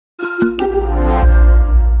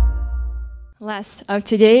Last of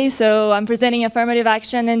today, so I'm presenting affirmative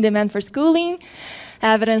action and demand for schooling,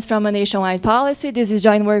 evidence from a nationwide policy. This is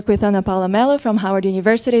joint work with Ursula Mello from Howard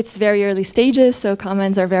University. It's very early stages, so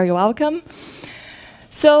comments are very welcome.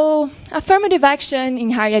 So affirmative action in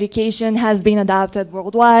higher education has been adopted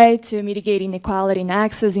worldwide to mitigate inequality in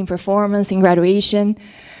access, in performance, in graduation.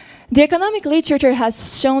 The economic literature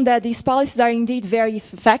has shown that these policies are indeed very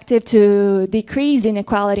effective to decrease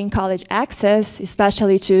inequality in college access,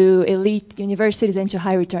 especially to elite universities and to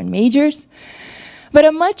high return majors. But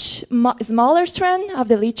a much smaller strand of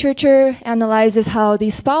the literature analyzes how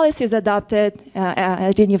these policies adopted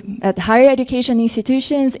at higher education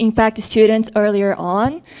institutions impact students earlier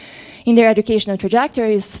on in their educational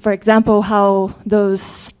trajectories. For example, how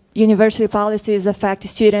those university policies affect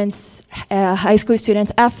students, high school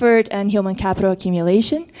students' effort and human capital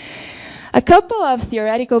accumulation. A couple of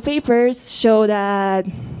theoretical papers show that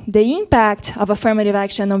the impact of affirmative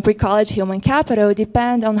action on pre-college human capital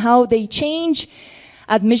depend on how they change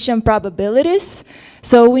admission probabilities.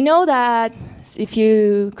 So we know that if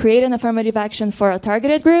you create an affirmative action for a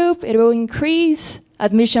targeted group, it will increase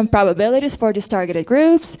admission probabilities for these targeted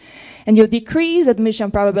groups, and you'll decrease admission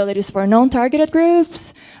probabilities for non-targeted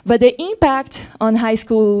groups, but the impact on high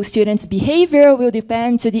school students' behavior will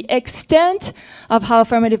depend to the extent of how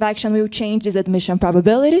affirmative action will change these admission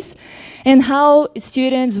probabilities, and how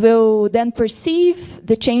students will then perceive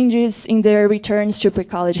the changes in their returns to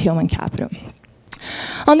pre-college human capital.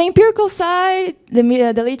 On the empirical side, the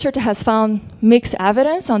literature has found mixed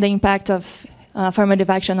evidence on the impact of affirmative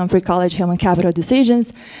action on pre-college human capital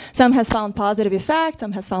decisions. Some has found positive effects,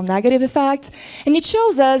 some has found negative effects, and it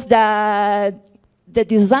shows us that the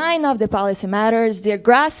design of the policy matters, the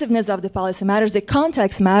aggressiveness of the policy matters, the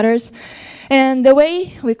context matters, and the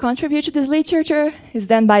way we contribute to this literature is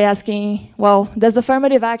then by asking, well, does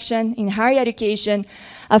affirmative action in higher education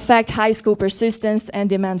affect high school persistence and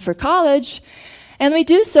demand for college? And we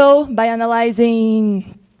do so by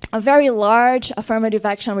analyzing a very large affirmative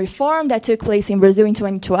action reform that took place in Brazil in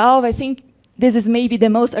 2012. I think this is maybe the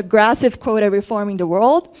most aggressive quota reform in the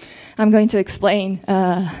world. I'm going to explain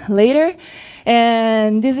later.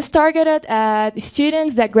 And this is targeted at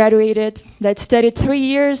students that graduated, that studied 3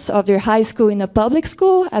 years of their high school in a public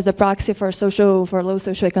school as a proxy for low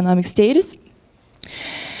socioeconomic status.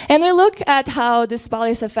 And we look at how this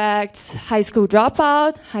policy affects high school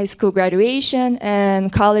dropout, high school graduation,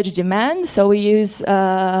 and college demand. So we use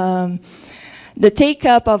the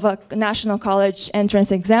take-up of a national college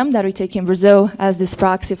entrance exam that we take in Brazil as this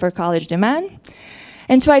proxy for college demand.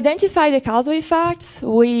 And to identify the causal effects,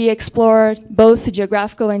 we explored both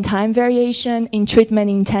geographical and time variation in treatment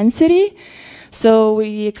intensity. So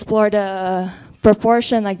we explored the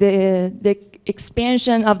proportion, like the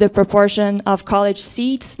expansion of the proportion of college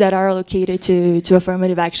seats that are allocated to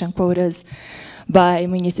affirmative action quotas by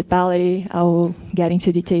municipality. I'll get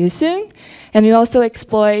into details soon. And we also we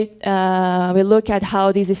look at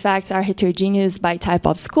how these effects are heterogeneous by type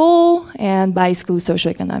of school and by school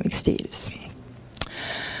socioeconomic status.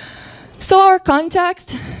 So our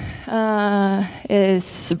context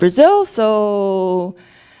is Brazil. So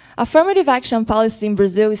affirmative action policy in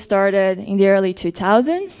Brazil started in the early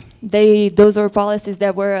 2000s. Those were policies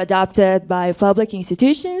that were adopted by public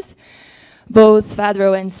institutions, both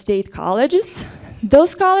federal and state colleges.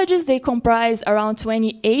 Those colleges, they comprise around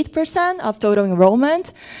 28% of total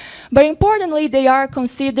enrollment, but importantly, they are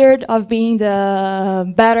considered of being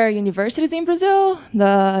the better universities in Brazil.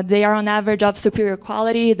 They are on average of superior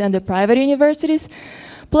quality than the private universities.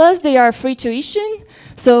 Plus, they are free tuition,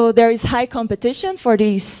 so there is high competition for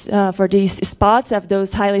these spots of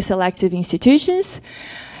those highly selective institutions.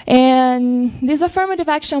 And these affirmative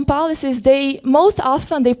action policies, primarily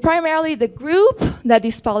the group that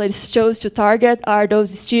these policies chose to target are those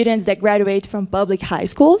students that graduate from public high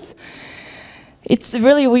schools. It's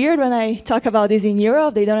really weird when I talk about this in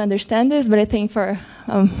Europe, they don't understand this, but I think for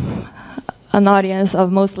an audience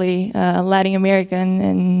of mostly Latin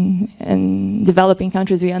American and developing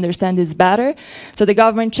countries, we understand this better. So the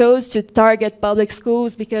government chose to target public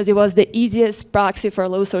schools because it was the easiest proxy for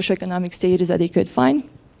low socioeconomic status that they could find.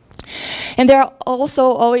 And there are also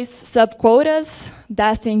always sub-quotas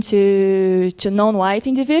destined to non-white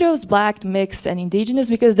individuals, black, mixed, and indigenous,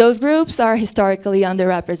 because those groups are historically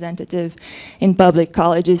underrepresented in public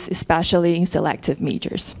colleges, especially in selective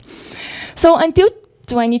majors. So until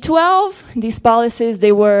 2012, these policies,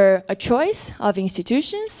 they were a choice of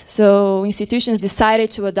institutions. So institutions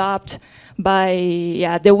decided to adopt they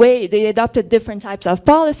adopted different types of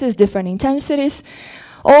policies, different intensities.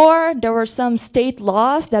 Or there were some state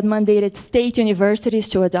laws that mandated state universities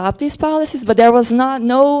to adopt these policies, but there was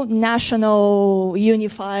no national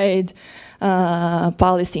unified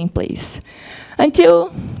policy in place. Until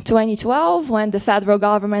 2012, when the federal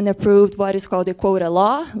government approved what is called the quota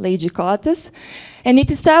law, Lei de Cotas, and it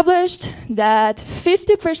established that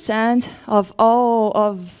 50% of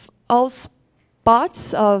all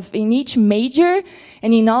spots in each major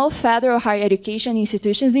and in all federal higher education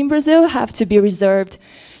institutions in Brazil have to be reserved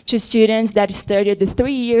to students that studied the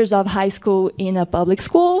 3 years of high school in a public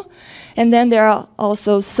school. And then there are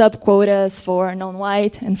also sub-quotas for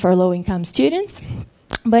non-white and for low-income students.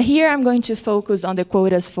 But here I'm going to focus on the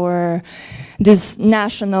quotas for this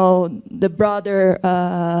the broader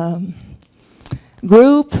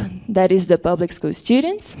group that is the public school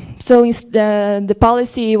students. So the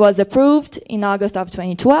policy was approved in August of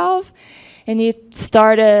 2012, and it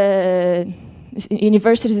started,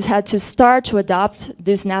 universities had to start to adopt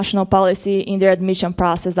this national policy in their admission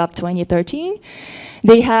process of 2013.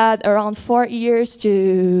 They had around 4 years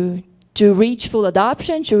to reach full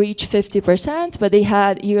adoption, to reach 50%, but they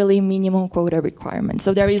had yearly minimum quota requirements.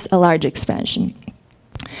 So there is a large expansion.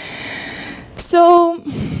 So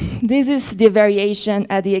this is the variation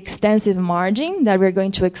at the extensive margin that we're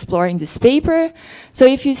going to explore in this paper. So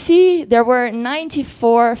if you see, there were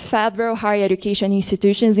 94 federal higher education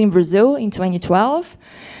institutions in Brazil in 2012.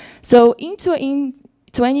 So in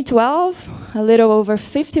 2012, a little over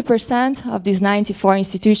 50% of these 94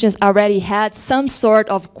 institutions already had some sort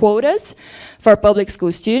of quotas for public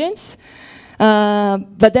school students.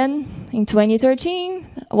 But then in 2013,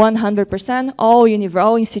 100%,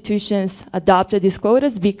 all institutions adopted these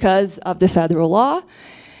quotas because of the federal law.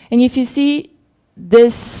 And if you see,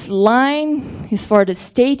 this line is for the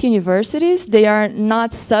state universities. They are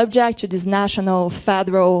not subject to this national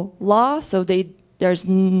federal law, so there's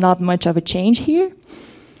not much of a change here.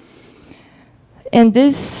 And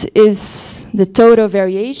this is the total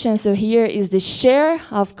variation. So here is the share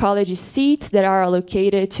of college seats that are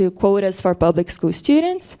allocated to quotas for public school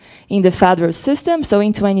students in the federal system. So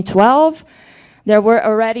in 2012, there were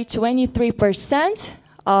already 23%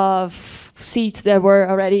 of seats that were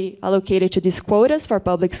already allocated to these quotas for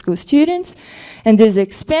public school students. And this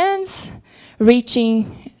expands,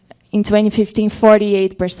 reaching in 2015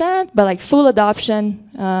 48%, but like full adoption,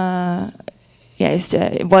 yes,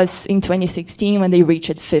 it was in 2016 when they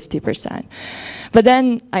reached 50%. But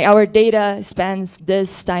then our data spans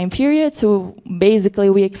this time period, so basically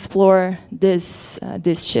we explore this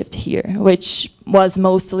shift here, which was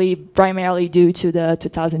primarily due to the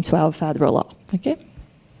 2012 federal law. Okay.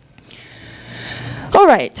 All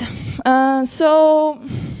right. So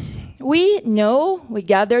we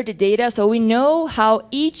gathered the data, so we know how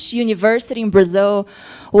each university in Brazil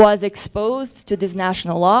was exposed to this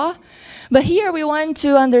national law. But here we want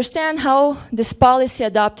to understand how this policy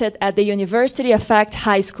adopted at the university affect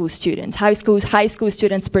high school students, high school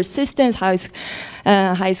students' persistence, high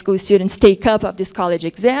school students' take-up of this college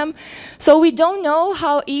exam. So we don't know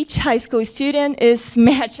how each high school student is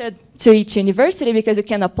matched to each university because you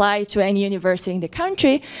can apply to any university in the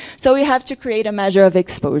country. So we have to create a measure of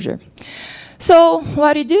exposure. So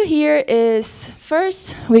what we do here is,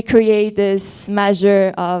 first, we create this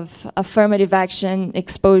measure of affirmative action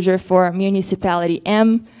exposure for municipality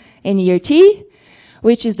M and year T,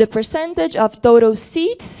 which is the percentage of total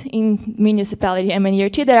seats in municipality M and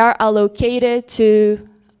year T that are allocated to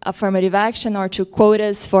affirmative action or to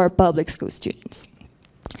quotas for public school students.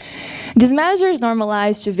 This measure is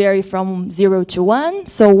normalized to vary from 0 to 1.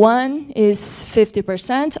 So 1 is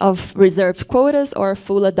 50% of reserved quotas or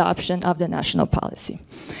full adoption of the national policy.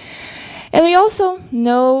 And we also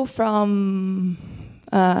know from,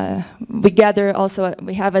 we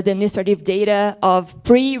have administrative data of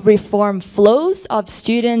pre-reform flows of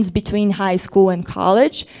students between high school and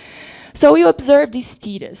college. So we observe these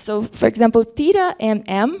thetas. So for example, theta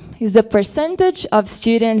MM is the percentage of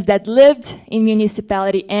students that lived in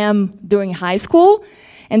municipality M during high school,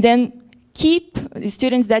 and then keep the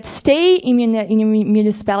students that stay in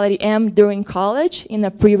municipality M during college in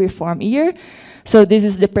a pre-reform year. So this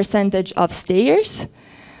is the percentage of stayers.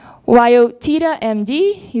 While theta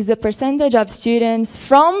MD is the percentage of students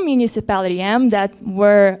from municipality M that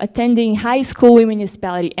were attending high school in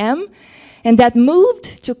municipality M, and that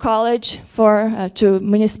moved to college to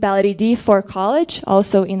municipality D for college,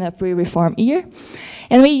 also in a pre-reform year.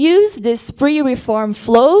 And we use these pre-reform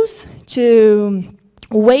flows to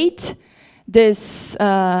weight this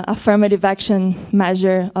affirmative action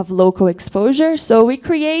measure of local exposure. So we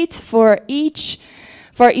create for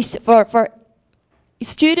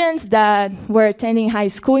students that were attending high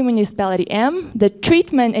school in Municipality M, the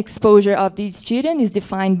treatment exposure of these students is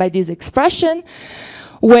defined by this expression,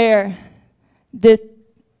 where the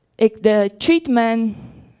treatment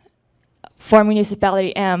for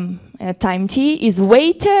Municipality M at time t is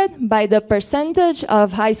weighted by the percentage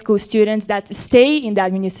of high school students that stay in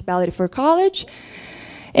that municipality for college,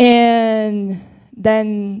 and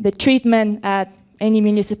then the treatment at any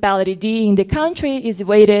municipality D in the country is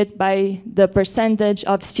weighted by the percentage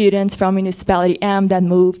of students from Municipality M that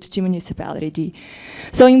moved to Municipality D.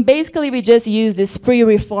 So basically, we just use these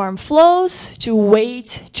pre-reform flows to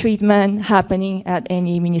weight treatment happening at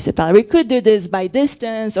any municipality. We could do this by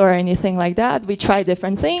distance or anything like that. We try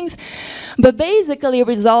different things. But basically,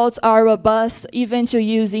 results are robust even to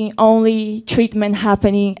using only treatment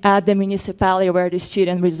happening at the municipality where the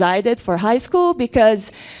student resided for high school,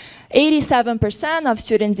 because 87% of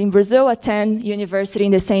students in Brazil attend university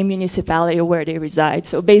in the same municipality where they reside.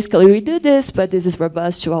 So basically we do this, but this is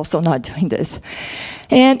robust to also not doing this.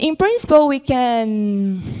 And in principle, we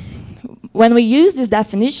can, when we use this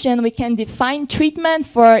definition, we can define treatment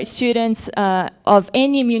for students of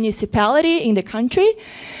any municipality in the country.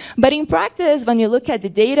 But in practice, when you look at the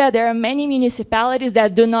data, there are many municipalities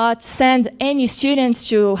that do not send any students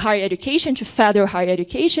to higher education, to federal higher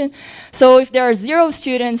education. So if there are 0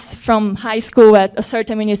 students from high school at a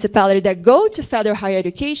certain municipality that go to federal higher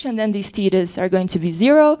education, then these status are going to be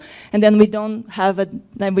 0. And then we don't have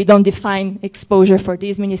then we don't define exposure for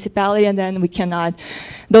these municipalities, and then we cannot,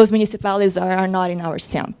 those municipalities are not in our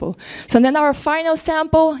sample. So then our final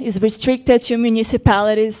sample is restricted to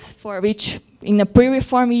municipalities for which in a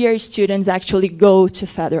pre-reform year, students actually go to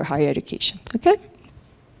federal higher education, okay?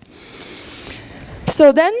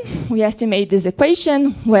 So then we estimate this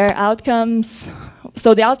equation where outcomes,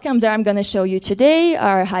 so the outcomes that I'm gonna show you today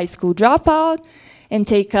are high school dropout and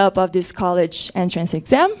take up of this college entrance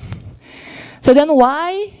exam. So then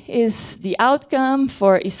Y is the outcome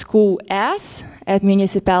for school S at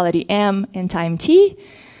municipality M and time T.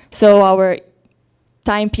 So our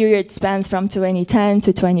time period spans from 2010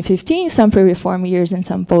 to 2015, some pre-reform years and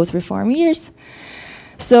some post-reform years.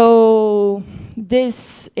 So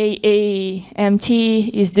this AAMT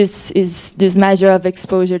is this measure of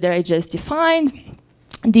exposure that I just defined.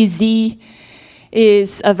 DZ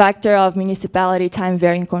is a vector of municipality time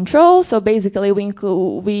varying control. So basically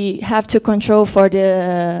we have to control for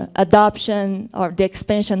the adoption or the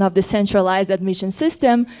expansion of the centralized admission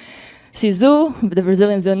system. SISU, the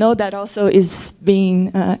Brazilians will know that also is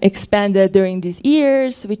being expanded during these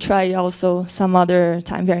years. We try also some other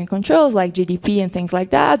time varying controls like GDP and things like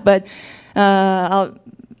that, but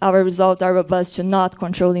our results are robust to not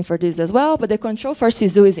controlling for this as well, but the control for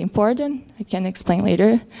SISU is important. I can explain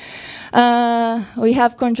later. We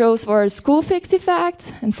have controls for school fixed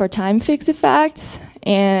effects and for time fixed effects,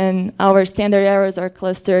 and our standard errors are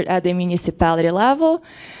clustered at the municipality level.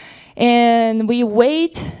 And we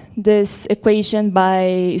weight this equation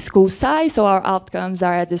by school size, so our outcomes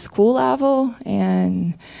are at the school level,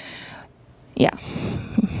 and yeah.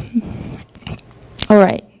 All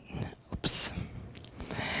right, oops.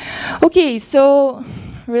 Okay, so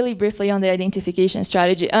really briefly on the identification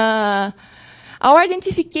strategy. Our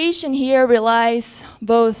identification here relies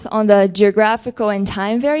both on the geographical and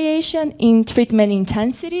time variation in treatment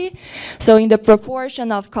intensity. So in the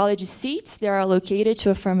proportion of college seats that are allocated to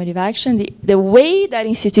affirmative action, the way that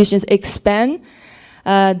institutions expand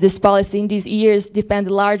this policy in these years depend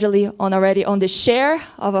largely on the share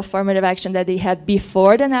of affirmative action that they had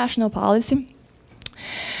before the national policy.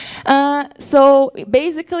 So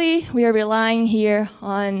basically, we are relying here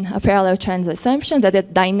on a parallel trends assumption that the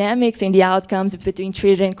dynamics in the outcomes between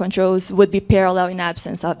treated and controls would be parallel in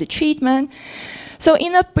absence of the treatment. So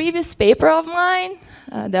in a previous paper of mine,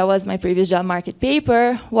 that was my previous job market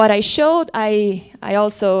paper, what I showed, I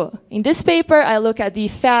also, in this paper, I look at the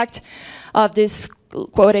effect of this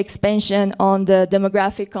quota expansion on the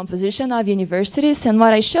demographic composition of universities. And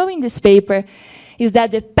what I show in this paper is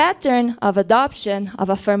that the pattern of adoption of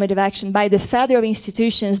affirmative action by the federal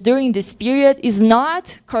institutions during this period is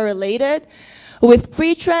not correlated with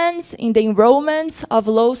pre-trends in the enrollments of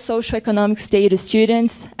low socioeconomic status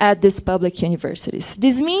students at these public universities.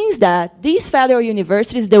 This means that these federal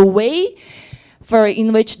universities, the way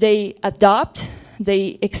in which they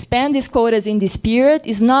expand these quotas in this period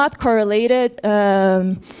is not correlated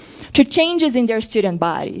to changes in their student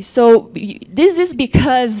body. So this is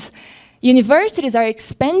because universities are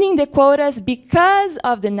expanding the quotas because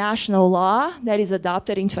of the national law that is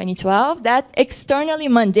adopted in 2012 that externally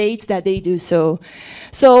mandates that they do so.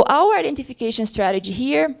 So our identification strategy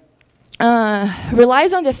here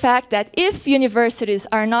relies on the fact that if universities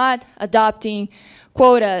are not adopting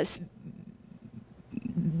quotas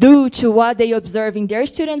due to what they observe in their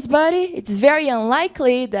students' body, it's very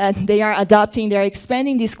unlikely that they are adopting, they're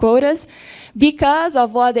expanding these quotas because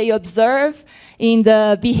of what they observe in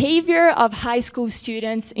the behavior of high school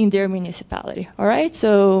students in their municipality, all right?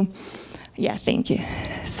 So, yeah, thank you.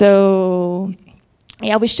 So,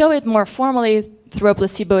 yeah, we show it more formally through a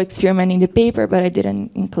placebo experiment in the paper, but I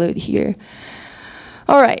didn't include here.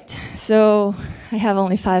 All right, so I have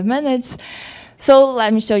only 5 minutes. So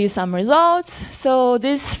let me show you some results. So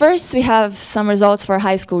this first, we have some results for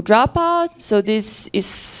high school dropout. So this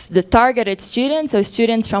is the targeted students, so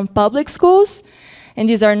students from public schools. And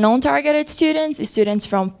these are non-targeted students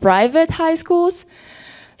from private high schools.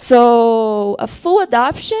 So a full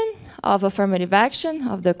adoption of affirmative action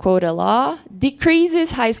of the quota law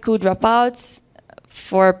decreases high school dropouts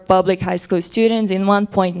for public high school students in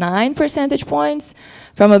 1.9 percentage points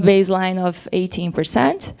from a baseline of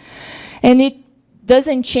 18%. And it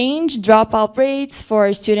doesn't change dropout rates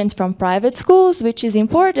for students from private schools, which is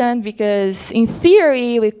important because in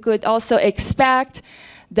theory, we could also expect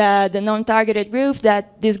that the non-targeted groups,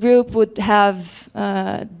 that this group would have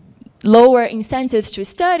lower incentives to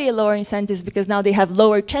study, lower incentives because now they have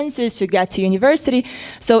lower chances to get to university.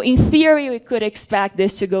 So in theory, we could expect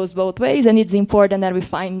this to go both ways, and it's important that we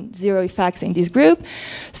find zero effects in this group.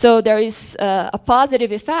 So there is a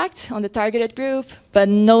positive effect on the targeted group, but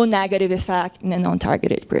no negative effect in the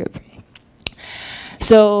non-targeted group.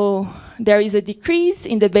 So there is a decrease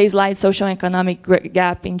in the baseline socioeconomic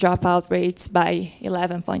gap in dropout rates by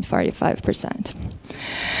 11.45%.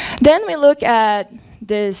 Then we look at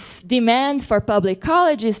this demand for public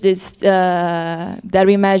colleges that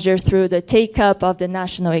we measure through the take-up of the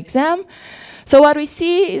national exam. So what we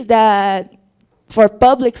see is that for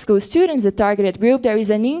public school students, the targeted group, there is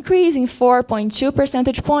an increase in 4.2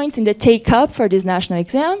 percentage points in the take-up for this national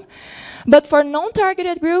exam. But for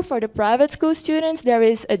non-targeted group, for the private school students, there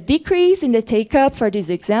is a decrease in the take-up for this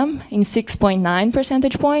exam in 6.9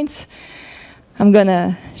 percentage points. I'm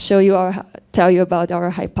gonna show you or tell you about our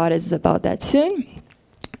hypothesis about that soon.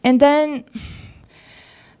 And then,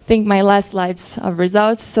 I think my last slides of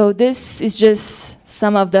results. So this is just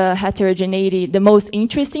some of the heterogeneity, the most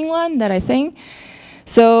interesting one that I think.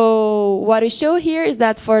 So what we show here is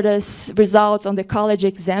that for the results on the college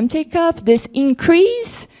exam take-up, this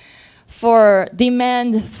increase for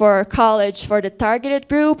demand for college for the targeted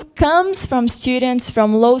group comes from students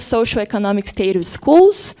from low socioeconomic status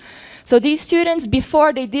schools. So these students,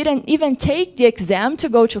 before, they didn't even take the exam to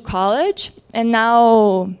go to college, and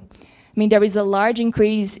now, I mean, there is a large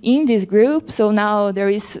increase in this group. So now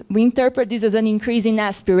we interpret this as an increase in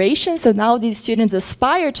aspiration. So now these students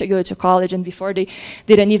aspire to go to college, and before they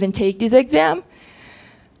didn't even take this exam.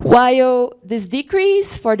 While this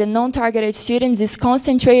decrease for the non-targeted students is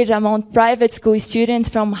concentrated among private school students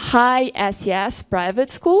from high SES private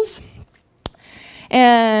schools.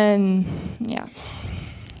 And yeah.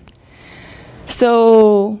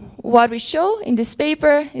 So what we show in this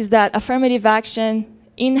paper is that affirmative action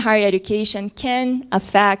in higher education can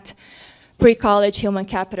affect pre-college human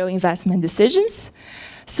capital investment decisions.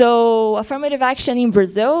 So affirmative action in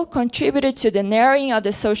Brazil contributed to the narrowing of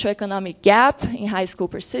the socioeconomic gap in high school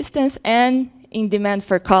persistence and in demand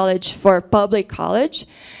for college, for public college.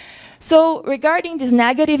 So regarding these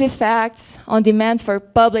negative effects on demand for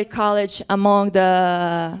public college among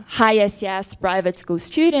the high SES private school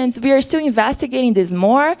students, we are still investigating this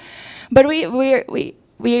more, but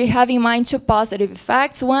we have in mind two positive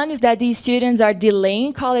effects. One is that these students are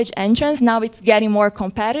delaying college entrance. Now it's getting more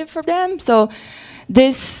competitive for them. So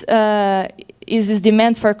this is this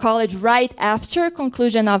demand for college right after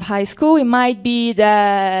conclusion of high school. It might be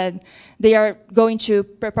that they are going to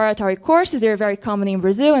preparatory courses. They're very common in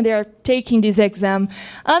Brazil, and they are taking this exam.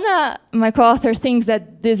 Anna, my co-author, thinks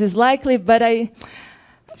that this is likely, but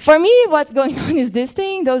for me, what's going on is this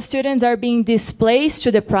thing. Those students are being displaced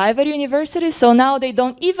to the private universities, so now they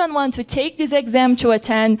don't even want to take this exam to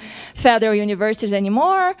attend federal universities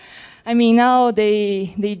anymore. I mean, now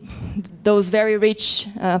those very rich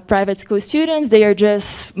private school students, they are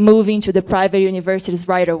just moving to the private universities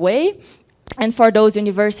right away. And for those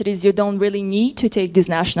universities, you don't really need to take this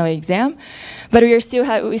national exam. But we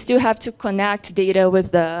still have to connect data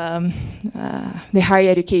with the higher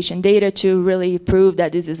education data to really prove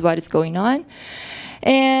that this is what is going on.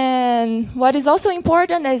 And what is also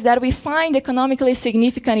important is that we find economically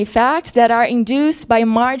significant effects that are induced by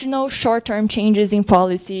marginal short-term changes in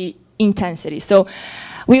policy intensity. So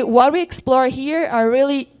what we explore here are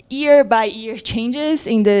really year-by-year changes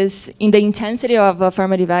in the intensity of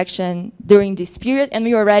affirmative action during this period, and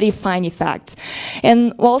we already find effects.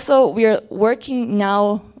 And also, we are working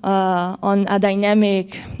now on a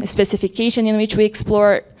dynamic specification in which we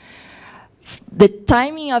explore the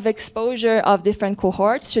timing of exposure of different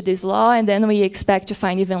cohorts to this law, and then we expect to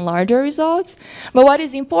find even larger results. But what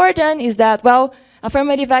is important is that, well,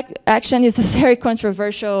 affirmative action is a very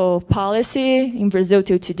controversial policy in Brazil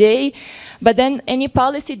till today. But then any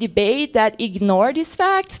policy debate that ignore these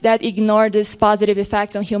facts, that ignore this positive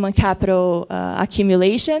effect on human capital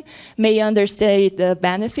accumulation, may understate the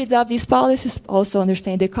benefits of these policies, also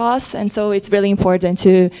understand the costs. And so it's really important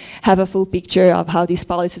to have a full picture of how these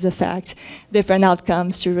policies affect different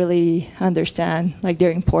outcomes to really understand like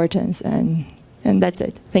their importance. And that's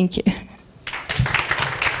it. Thank you.